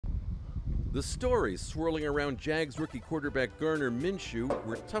The stories swirling around Jags rookie quarterback Gardner Minshew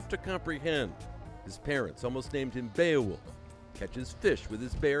were tough to comprehend. His parents almost named him Beowulf, catches fish with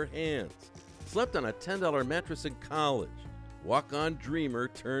his bare hands, slept on a $10 mattress in college, walk-on dreamer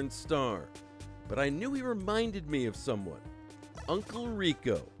turned star. But I knew he reminded me of someone. Uncle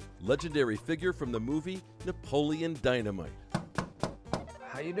Rico, legendary figure from the movie Napoleon Dynamite.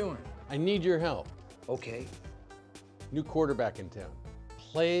 How you doing? I need your help. Okay. New quarterback in town.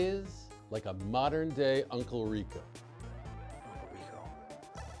 Plays like a modern-day Uncle Rico. Uncle Rico.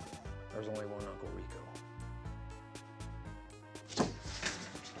 There's only one Uncle Rico.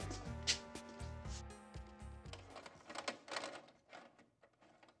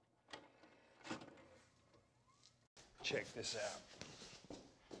 Check this out.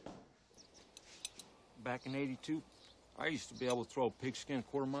 Back in '82, I used to be able to throw a pigskin a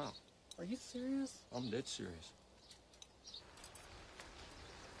quarter mile. Are you serious? I'm dead serious.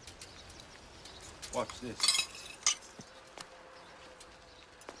 Watch this.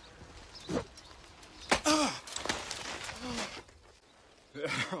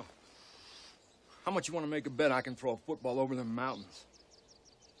 How much you want to make a bet I can throw a football over them mountains?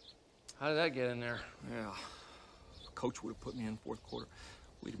 How did that get in there? Yeah. Coach would have put me in fourth quarter.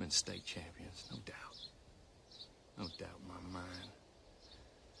 We'd have been state champions, no doubt. No doubt in my mind.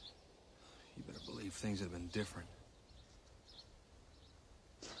 You better believe things would have been different.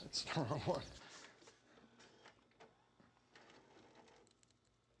 That's the wrong one.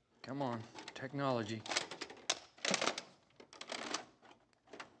 Come on, technology.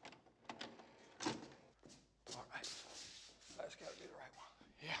 All right, that's got to be the right one.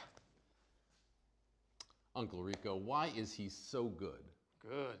 Yeah. Uncle Rico, why is he so good?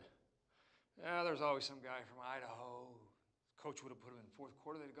 Good. Yeah, there's always some guy from Idaho. Coach would have put him in fourth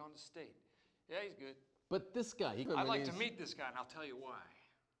quarter, they'd have gone to state. Yeah, he's good. But this guy, I'd like to meet this guy, and I'll tell you why.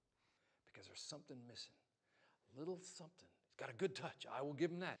 Because there's something missing. A little something. He's got a good touch. I will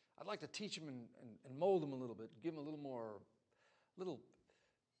give him that. I'd like to teach him and mold him a little bit, give him a little more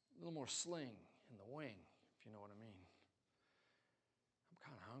sling in the wing, if you know what I mean. I'm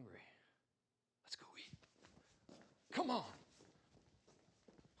kind of hungry. Let's go eat. Come on.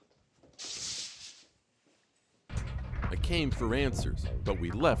 I came for answers, but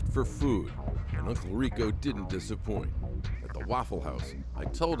we left for food, and Uncle Rico didn't disappoint. At the Waffle House, I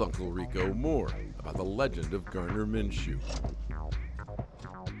told Uncle Rico more about the legend of Gardner Minshew.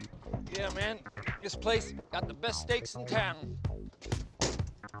 Yeah, man, this place got the best steaks in town.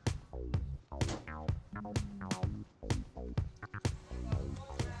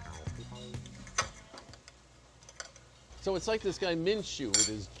 So it's like this guy Minshew with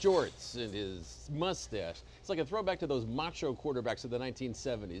his jorts and his mustache. It's like a throwback to those macho quarterbacks of the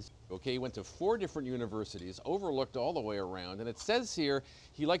 1970s. Okay, he went to 4 different universities, overlooked all the way around, and it says here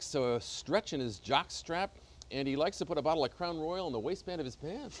he likes to stretch in his jock strap, and he likes to put a bottle of Crown Royal in the waistband of his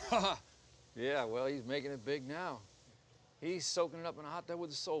pants. Yeah, well, he's making it big now. He's soaking it up in a hot tub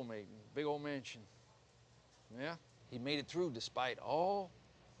with his soulmate in a big old mansion. Yeah, he made it through despite all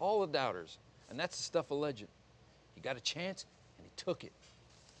the doubters, and that's the stuff of legend. He got a chance, and he took it.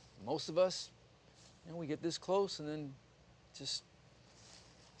 Most of us, you know, we get this close, and then it just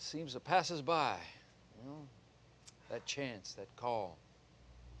seems to pass us by. You know, that chance, that call.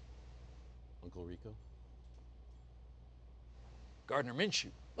 Uncle Rico? Gardner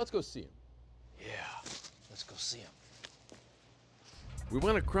Minshew. Let's go see him. Yeah, let's go see him. We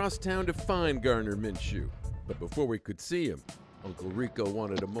went across town to find Gardner Minshew, but before we could see him, Uncle Rico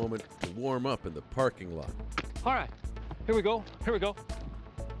wanted a moment to warm up in the parking lot. All right, here we go, here we go.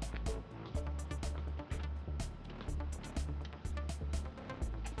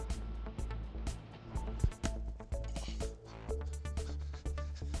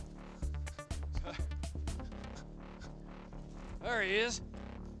 There he is.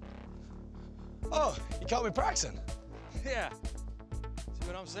 Oh, you caught me practicing. Yeah. See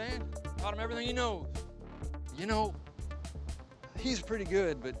what I'm saying? Taught him everything he knows. You know, he's pretty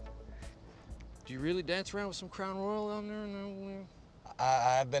good, but do you really dance around with some Crown Royal down there? No.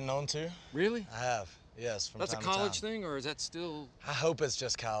 I've been known to. Really? I have, yes, from That's a time to time. college thing, or is that still? I hope it's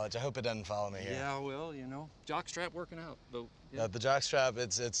just college. I hope it doesn't follow me here. Yeah, well, you know, jockstrap working out, though. Yeah. The jockstrap,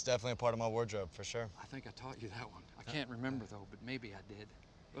 it's definitely a part of my wardrobe, for sure. I think I taught you that one. I can't remember, though, but maybe I did.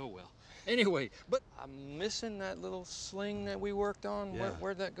 Oh, well. Anyway, but I'm missing that little sling that we worked on. Yeah.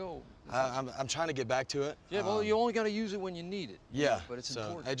 Where'd that go? I'm trying to get back to it. Yeah, well, you only got to use it when you need it. Yeah, But it's so,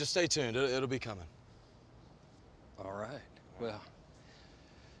 important. hey, just stay tuned. It'll be coming. All right. Well,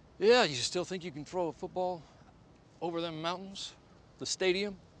 yeah, you still think you can throw a football over them mountains? The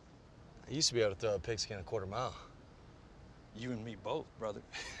stadium? I used to be able to throw a pigskin a quarter mile. You and me both, brother.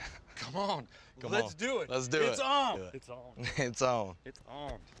 Come on. Come Let's on. do it. Let's do it. It's on. Do it. It's on. It's on. It's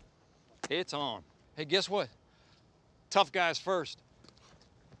on. It's on. Hey, guess what? Tough guys first.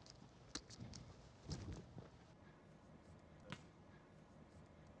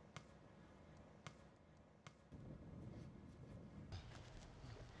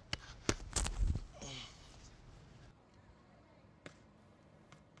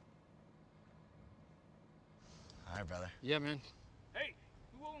 All right, brother. Yeah, man. Hey,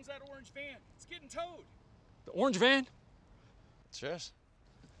 who owns that orange van? It's getting towed. The orange van? It's yours.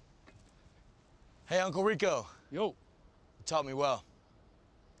 Hey, Uncle Rico. Yo. You taught me well.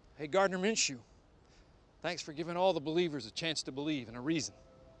 Hey, Gardner Minshew. Thanks for giving all the believers a chance to believe and a reason.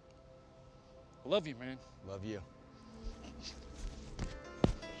 I love you, man. Love you.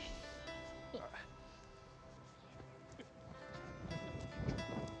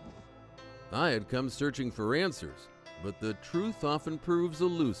 I had come searching for answers, but the truth often proves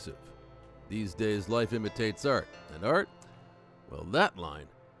elusive. These days, life imitates art, and art, well, that line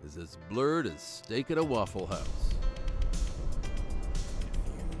is as blurred as steak at a Waffle House.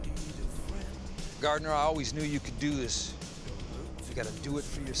 Gardner, I always knew you could do this. You gotta do it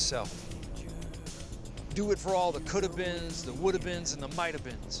for yourself. Do it for all the could-have-beens, the would-have-beens, and the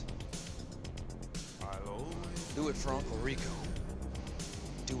might-have-beens. Do it for Uncle Rico.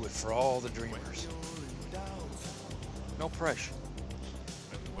 Do it for all the dreamers. No pressure.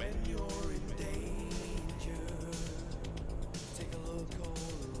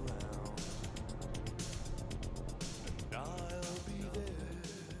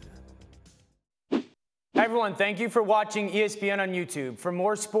 Hi everyone, thank you for watching ESPN on YouTube. For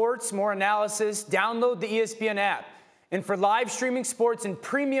more sports, more analysis, download the ESPN app. And for live streaming sports and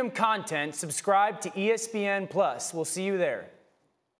premium content, subscribe to ESPN+. We'll see you there.